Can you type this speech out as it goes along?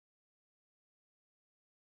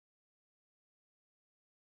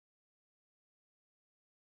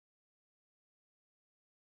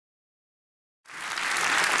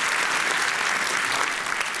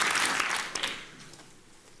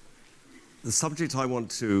The subject I want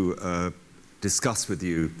to discuss with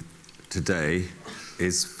you today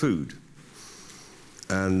is food.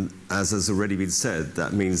 And as has already been said,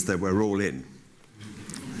 that means that we're all in.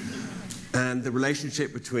 And the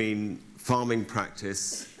relationship between farming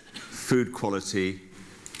practice, food quality,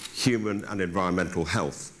 human and environmental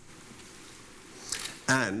health.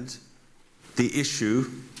 And the issue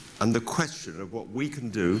and the question of what we can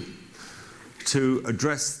do to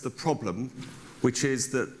address the problem, which is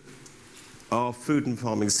that our food and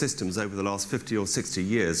farming systems over the last 50 or 60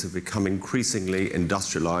 years have become increasingly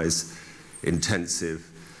industrialized, intensive,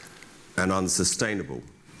 and unsustainable,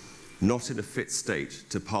 not in a fit state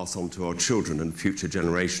to pass on to our children and future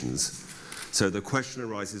generations. So the question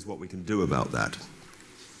arises what we can do about that.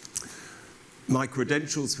 My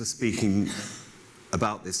credentials for speaking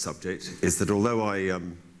about this subject is that although I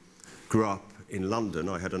grew up in London,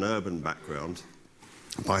 I had an urban background.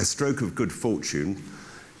 By a stroke of good fortune,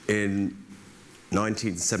 in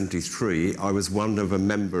 1973, I was one of a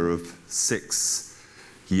member of 6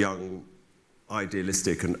 young,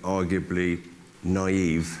 idealistic and arguably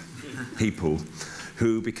naive people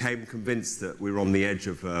who became convinced that we were on the edge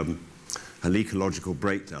of an ecological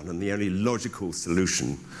breakdown, and the only logical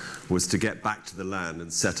solution was to get back to the land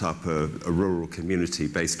and set up a rural community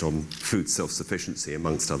based on food self-sufficiency,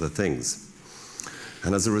 amongst other things.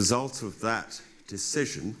 And as a result of that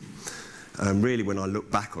decision, really when I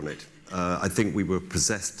look back on it, I think we were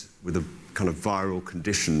possessed with a kind of viral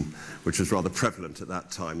condition which was rather prevalent at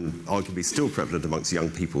that time, arguably still prevalent amongst young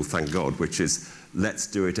people, thank God, which is let's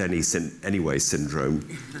do it anyway syndrome.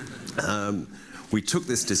 We took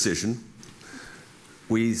this decision.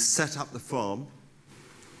 We set up the farm,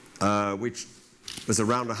 which was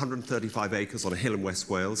around 135 acres on a hill in West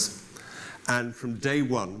Wales. And from day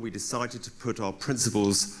one, we decided to put our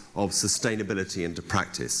principles of sustainability into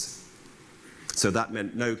practice. So that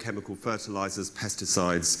meant no chemical fertilizers,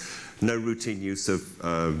 pesticides, no routine use of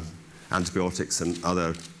antibiotics and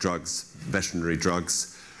other drugs, veterinary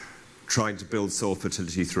drugs, trying to build soil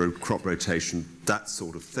fertility through crop rotation, that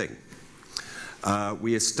sort of thing.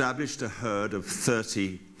 We established a herd of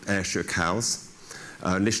 30 Ayrshire cows,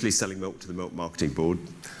 initially selling milk to the Milk Marketing Board.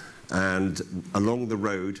 And along the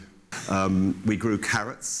road, we grew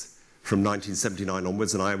carrots from 1979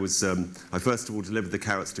 onwards, and I first of all delivered the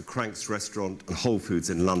carrots to Crank's Restaurant and Whole Foods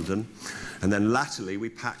in London, and then latterly we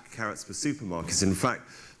packed carrots for supermarkets. In fact,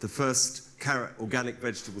 the first organic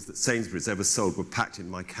vegetables that Sainsbury's ever sold were packed in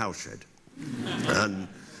my cowshed. And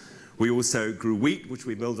we also grew wheat, which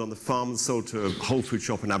we milled on the farm and sold to a Whole Food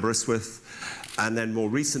shop in Aberystwyth. And then more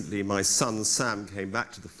recently, my son Sam came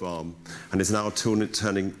back to the farm and is now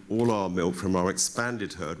turning all our milk from our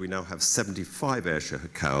expanded herd. We now have 75 Ayrshire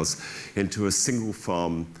cows into a single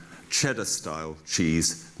farm cheddar-style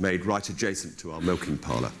cheese made right adjacent to our milking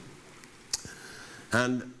parlour.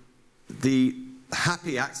 And the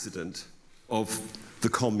happy accident of the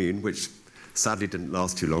commune, which sadly didn't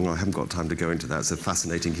last too long, I haven't got time to go into that, it's a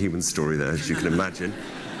fascinating human story there, as you can imagine,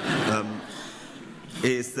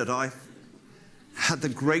 is that I had the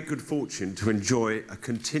great good fortune to enjoy a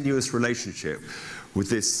continuous relationship with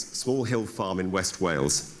this small hill farm in West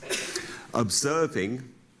Wales, observing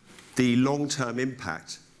the long-term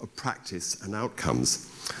impact of practice and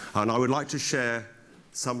outcomes. And I would like to share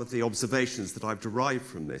some of the observations that I've derived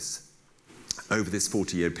from this over this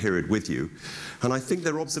 40-year period with you. And I think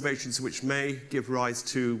they're observations which may give rise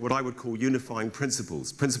to what I would call unifying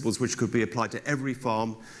principles, principles which could be applied to every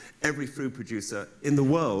farm, every food producer in the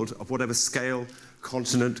world of whatever scale,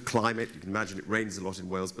 continent, climate. You can imagine it rains a lot in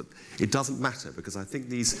Wales, but it doesn't matter because I think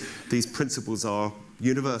these principles are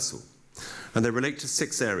universal. And they relate to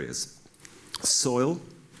 6 areas: soil,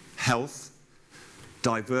 health,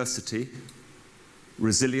 diversity,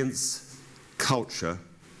 resilience, culture,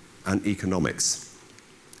 and economics.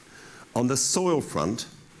 On the soil front,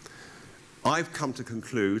 I've come to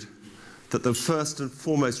conclude that the first and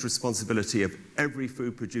foremost responsibility of every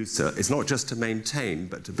food producer is not just to maintain,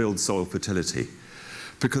 but to build soil fertility.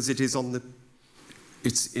 Because it is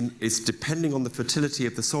it's depending on the fertility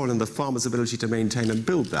of the soil and the farmer's ability to maintain and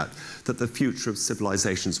build that the future of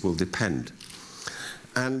civilizations will depend.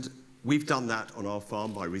 And we've done that on our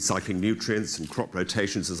farm by recycling nutrients and crop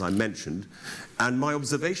rotations, as I mentioned. And my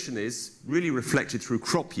observation is, really reflected through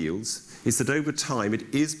crop yields, is that over time it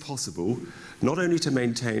is possible not only to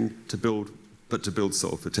maintain, but to build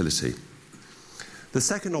soil fertility. The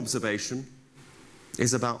second observation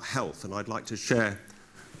is about health, and I'd like to share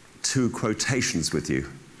 2 quotations with you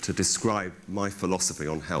to describe my philosophy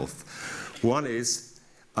on health. One is,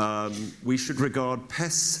 we should regard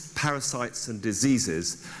pests, parasites and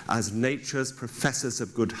diseases as nature's professors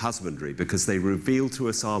of good husbandry because they reveal to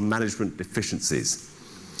us our management deficiencies.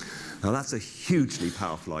 Now that's a hugely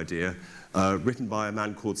powerful idea, written by a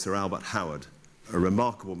man called Sir Albert Howard, a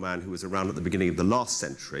remarkable man who was around at the beginning of the last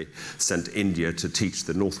century, sent to India to teach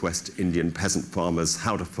the Northwest Indian peasant farmers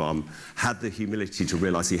how to farm, had the humility to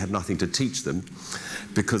realize he had nothing to teach them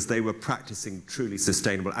because they were practicing truly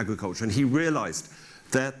sustainable agriculture. And he realized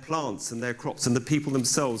their plants and their crops and the people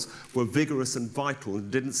themselves were vigorous and vital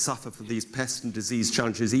and didn't suffer from these pest and disease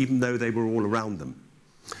challenges even though they were all around them.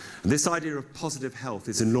 And this idea of positive health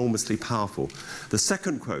is enormously powerful. The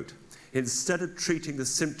second quote, instead of treating the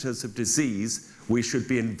symptoms of disease, we should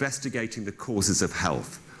be investigating the causes of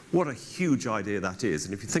health. What a huge idea that is.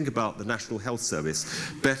 And if you think about the National Health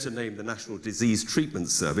Service, better named the National Disease Treatment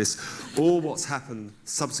Service, or what's happened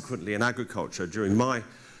subsequently in agriculture during my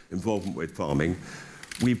involvement with farming,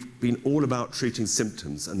 we've been all about treating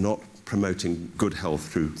symptoms and not promoting good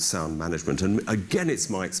health through sound management. And again, it's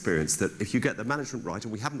my experience that if you get the management right,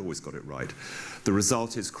 and we haven't always got it right, the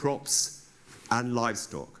result is crops and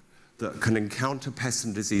livestock that can encounter pests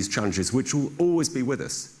and disease challenges, which will always be with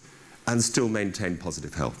us, and still maintain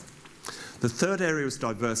positive health. The third area is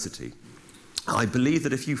diversity. I believe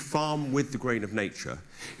that if you farm with the grain of nature,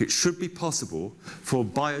 it should be possible for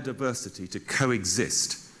biodiversity to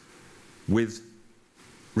coexist with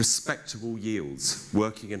respectable yields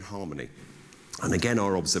working in harmony. And again,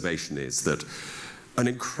 our observation is that an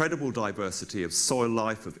incredible diversity of soil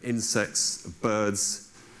life, of insects, of birds,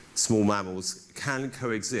 small mammals can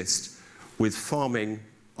coexist with farming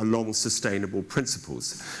along sustainable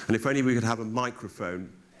principles. And if only we could have a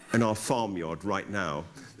microphone in our farmyard right now,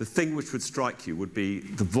 the thing which would strike you would be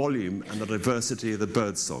the volume and the diversity of the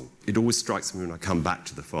birdsong. It always strikes me when I come back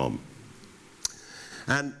to the farm.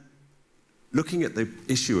 And looking at the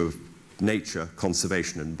issue of nature,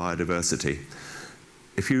 conservation and biodiversity,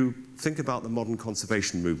 if you think about the modern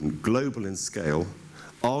conservation movement, global in scale,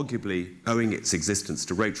 arguably owing its existence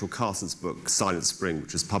to Rachel Carson's book, Silent Spring,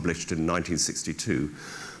 which was published in 1962,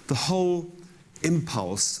 the whole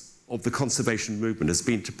impulse of the conservation movement has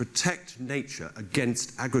been to protect nature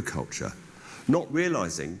against agriculture, not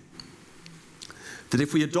realizing that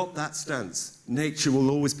if we adopt that stance, nature will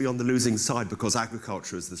always be on the losing side because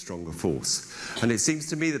agriculture is the stronger force. And it seems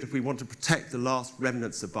to me that if we want to protect the last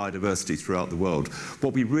remnants of biodiversity throughout the world,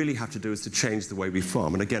 what we really have to do is to change the way we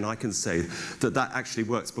farm. And again, I can say that that actually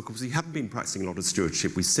works because we haven't been practicing a lot of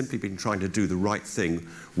stewardship. We've simply been trying to do the right thing,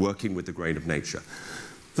 working with the grain of nature.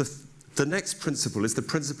 The next principle is the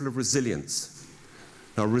principle of resilience.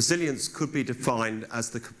 Now, resilience could be defined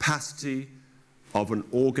as the capacity of an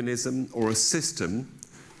organism or a system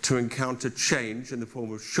to encounter change in the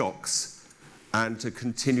form of shocks and to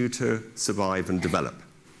continue to survive and develop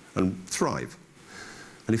and thrive.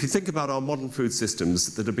 And if you think about our modern food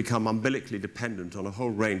systems that have become umbilically dependent on a whole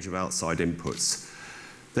range of outside inputs,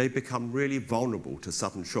 they become really vulnerable to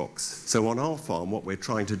sudden shocks. So on our farm, what we're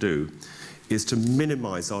trying to do is to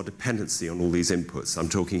minimize our dependency on all these inputs. I'm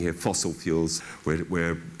talking here fossil fuels,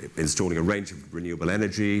 we're installing a range of renewable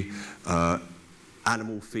energy,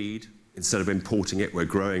 animal feed, instead of importing it, we're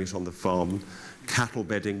growing it on the farm. Cattle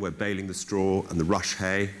bedding, we're baling the straw and the rush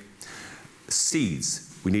hay.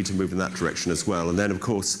 Seeds, we need to move in that direction as well. And then, of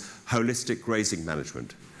course, holistic grazing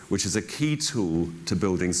management, which is a key tool to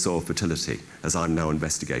building soil fertility, as I'm now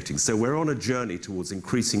investigating. So we're on a journey towards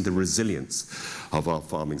increasing the resilience of our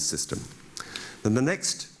farming system. Then the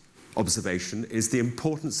next observation is the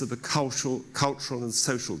importance of the cultural and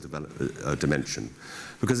social dimension.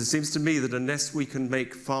 Because it seems to me that unless we can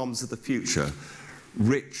make farms of the future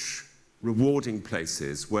rich, rewarding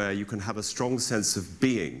places where you can have a strong sense of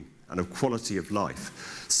being and of quality of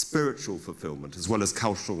life, spiritual fulfillment, as well as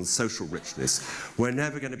cultural and social richness, we're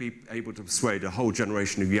never going to be able to persuade a whole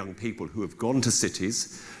generation of young people who have gone to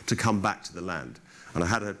cities to come back to the land. And I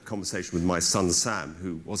had a conversation with my son Sam,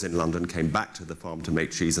 who was in London, came back to the farm to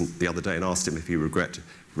make cheese the other day and asked him if he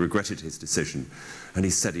regretted his decision. And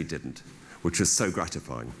he said he didn't, which was so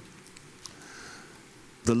gratifying.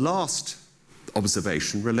 The last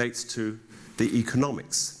observation relates to the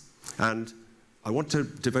economics. And I want to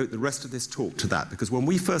devote the rest of this talk to that, because when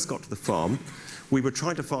we first got to the farm, we were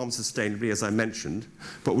trying to farm sustainably, as I mentioned,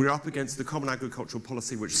 but we were up against the Common Agricultural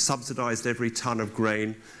Policy, which subsidized every ton of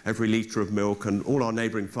grain, every litre of milk, and all our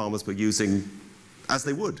neighbouring farmers were using, as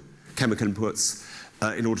they would, chemical inputs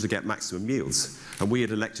in order to get maximum yields. And we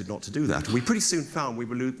had elected not to do that. And we pretty soon found we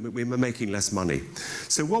were making less money.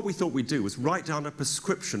 So what we thought we'd do was write down a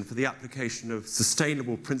prescription for the application of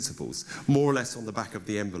sustainable principles, more or less on the back of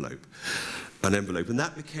the envelope. And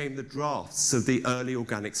that became the drafts of the early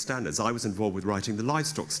organic standards. I was involved with writing the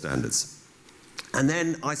livestock standards. And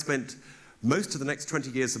then I spent most of the next 20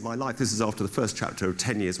 years of my life, this is after the first chapter of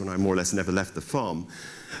 10 years when I more or less never left the farm,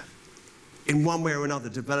 in one way or another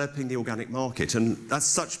developing the organic market. And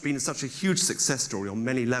that's been such a huge success story on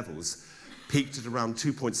many levels. Peaked at around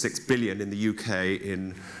 2.6 billion in the UK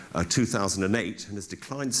in 2008 and has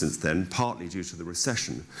declined since then, partly due to the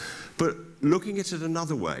recession. But looking at it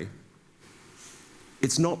another way,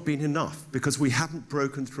 it's not been enough because we haven't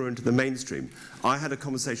broken through into the mainstream. I had a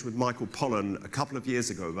conversation with Michael Pollan a couple of years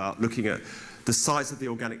ago about looking at the size of the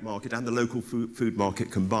organic market and the local food market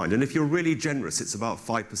combined. And if you're really generous, it's about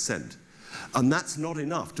 5%. And that's not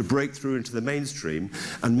enough to break through into the mainstream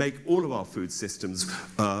and make all of our food systems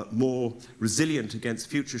more resilient against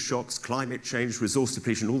future shocks, climate change, resource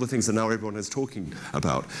depletion, all the things that now everyone is talking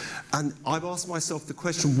about. And I've asked myself the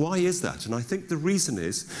question, why is that? And I think the reason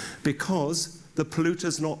is because the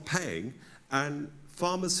polluter's not paying, and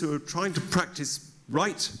farmers who are trying to practice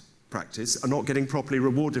right practice are not getting properly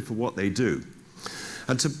rewarded for what they do.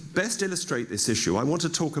 And to best illustrate this issue, I want to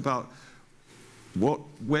talk about what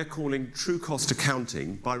we're calling true cost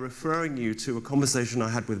accounting by referring you to a conversation I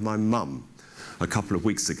had with my mum a couple of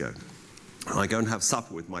weeks ago. I go and have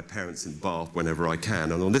supper with my parents in Bath whenever I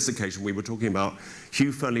can, and on this occasion we were talking about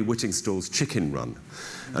Hugh Fearnley-Whittingstall's chicken run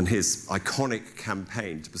and his iconic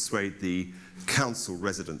campaign to persuade the council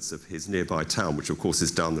residents of his nearby town, which of course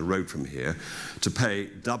is down the road from here, to pay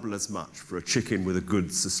double as much for a chicken with a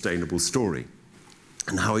good, sustainable story,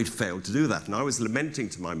 and how he'd failed to do that. And I was lamenting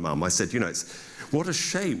to my mum, I said, you know, what a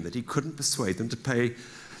shame that he couldn't persuade them to pay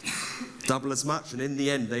double as much, and in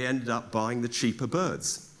the end they ended up buying the cheaper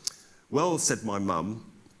birds. Well, said my mum,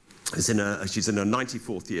 she's in her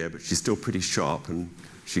 94th year, but she's still pretty sharp, and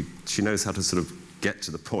she knows how to sort of get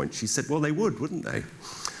to the point. She said, well, they would, wouldn't they,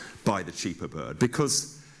 buy the cheaper bird,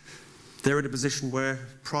 because they're in a position where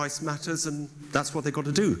price matters, and that's what they've got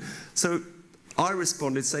to do. So I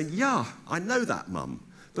responded saying, yeah, I know that, Mum,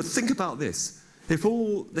 but think about this. If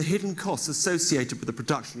all the hidden costs associated with the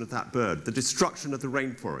production of that bird, the destruction of the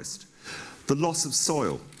rainforest, the loss of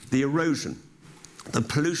soil, the erosion, the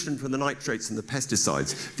pollution from the nitrates and the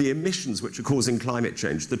pesticides, the emissions which are causing climate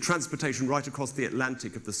change, the transportation right across the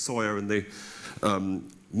Atlantic of the soya and the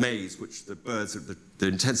maize which the birds, the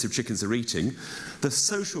intensive chickens are eating, the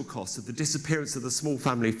social costs of the disappearance of the small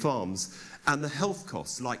family farms, and the health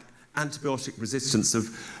costs like antibiotic resistance of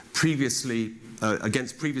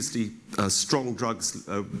against previously strong drugs,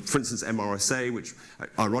 for instance MRSA, which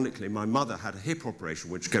ironically my mother had a hip operation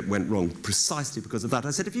which went wrong precisely because of that.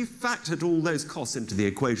 I said, if you factored all those costs into the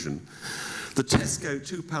equation, the Tesco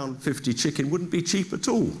 £2.50 chicken wouldn't be cheap at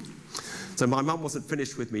all. So my mum wasn't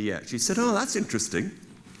finished with me yet. She said, oh, that's interesting.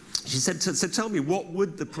 She said, so tell me, what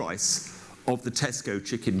would the price of the Tesco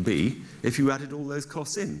chicken be if you added all those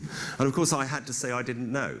costs in? And of course I had to say I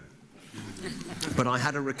didn't know. But I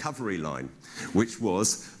had a recovery line, which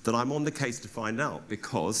was that I'm on the case to find out,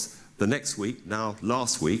 because the next week, now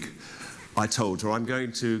last week, I told her I'm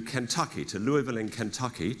going to Kentucky, to Louisville in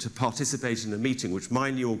Kentucky, to participate in a meeting which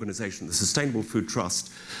my new organization, the Sustainable Food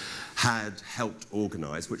Trust, had helped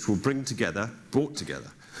organize, which will brought together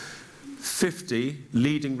 50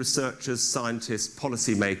 leading researchers, scientists,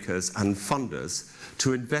 policymakers, and funders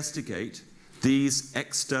to investigate these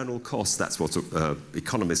external costs, that's what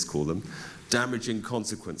economists call them, damaging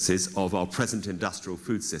consequences of our present industrial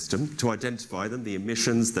food system, to identify them, the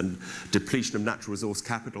emissions, the depletion of natural resource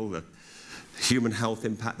capital, the human health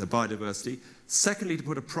impact, the biodiversity. Secondly, to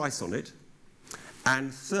put a price on it.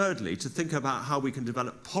 And thirdly, to think about how we can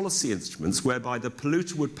develop policy instruments whereby the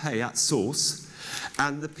polluter would pay at source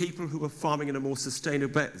and the people who are farming in a more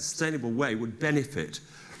sustainable way would benefit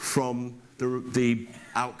from the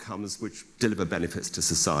outcomes which deliver benefits to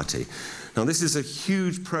society. Now, this is a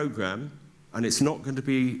huge program, and it's not going to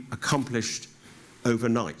be accomplished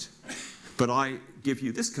overnight. But I give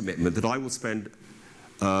you this commitment that I will spend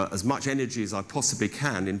as much energy as I possibly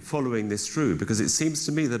can in following this through, because it seems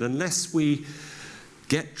to me that unless we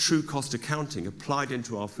get true cost accounting applied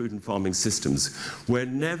into our food and farming systems, we're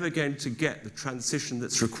never going to get the transition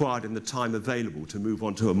that's required in the time available to move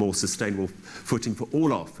on to a more sustainable footing for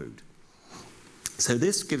all our food. So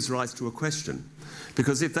this gives rise to a question,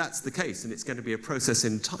 because if that's the case, and it's going to be a process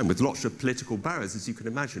in time with lots of political barriers, as you can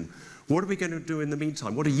imagine, what are we going to do in the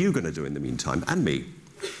meantime? What are you going to do in the meantime? And me.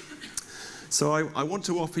 So I want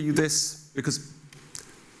to offer you this, because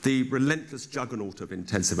the relentless juggernaut of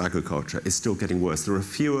intensive agriculture is still getting worse. There are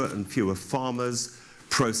fewer and fewer farmers,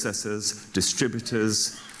 processors,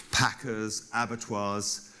 distributors, packers,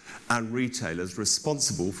 abattoirs, and retailers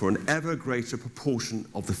responsible for an ever greater proportion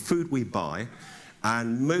of the food we buy,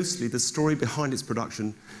 and mostly the story behind its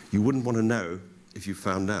production you wouldn't want to know if you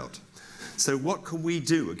found out. So what can we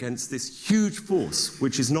do against this huge force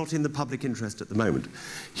which is not in the public interest at the moment?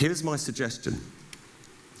 Here's my suggestion.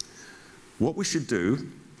 What we should do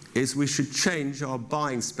is we should change our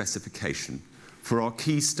buying specification for our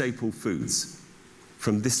key staple foods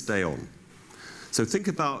from this day on. So think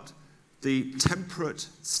about the temperate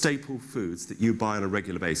staple foods that you buy on a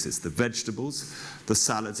regular basis, the vegetables, the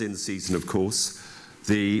salads in season, of course,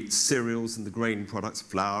 the cereals and the grain products,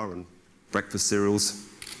 flour and breakfast cereals,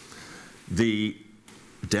 the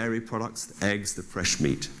dairy products, the eggs, the fresh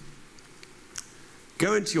meat.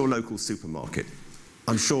 Go into your local supermarket.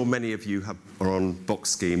 I'm sure many of you are on box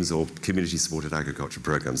schemes or community-supported agriculture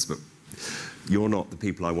programs, but you're not the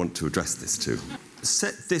people I want to address this to.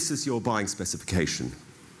 Set this as your buying specification.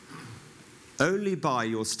 Only buy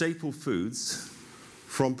your staple foods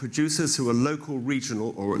from producers who are local,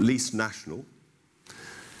 regional, or at least national,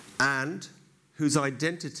 and whose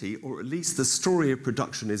identity, or at least the story of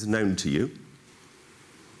production, is known to you,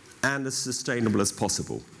 and as sustainable as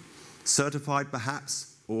possible. Certified,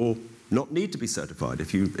 perhaps, or not need to be certified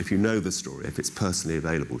if you know the story, if it's personally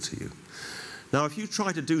available to you. Now, if you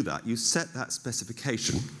try to do that, you set that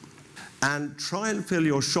specification and try and fill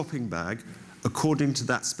your shopping bag according to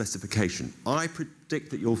that specification. I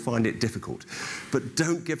predict that you'll find it difficult, but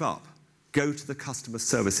don't give up. Go to the customer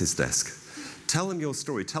services desk. Tell them your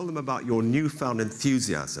story. Tell them about your newfound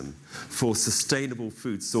enthusiasm for sustainable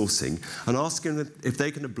food sourcing and ask them if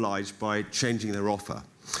they can oblige by changing their offer.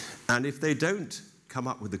 And if they don't come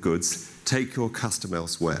up with the goods, take your custom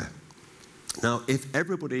elsewhere. Now, if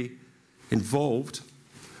everybody involved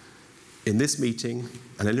in this meeting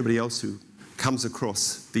and anybody else who comes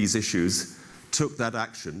across these issues took that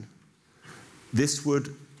action, this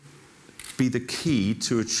would be the key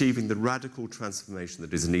to achieving the radical transformation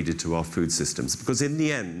that is needed to our food systems. Because in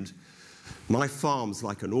the end, my farm's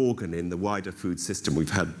like an organ in the wider food system. We've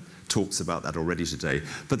had talks about that already today.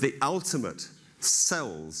 But the ultimate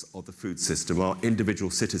cells of the food system are individual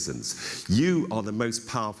citizens. You are the most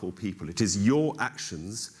powerful people. It is your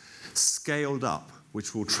actions scaled up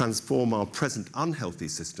which will transform our present unhealthy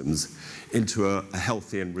systems into a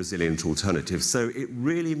healthy and resilient alternative. So it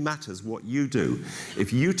really matters what you do.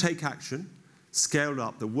 If you take action, scaled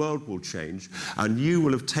up, the world will change, and you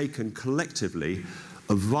will have taken collectively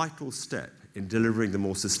a vital step in delivering the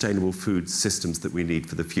more sustainable food systems that we need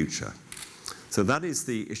for the future. So that is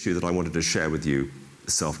the issue that I wanted to share with you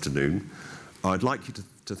this afternoon. I'd like you to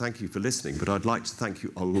thank you for listening, but I'd like to thank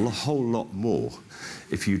you a whole lot more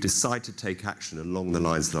if you decide to take action along the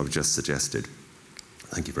lines that I've just suggested.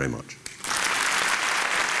 Thank you very much.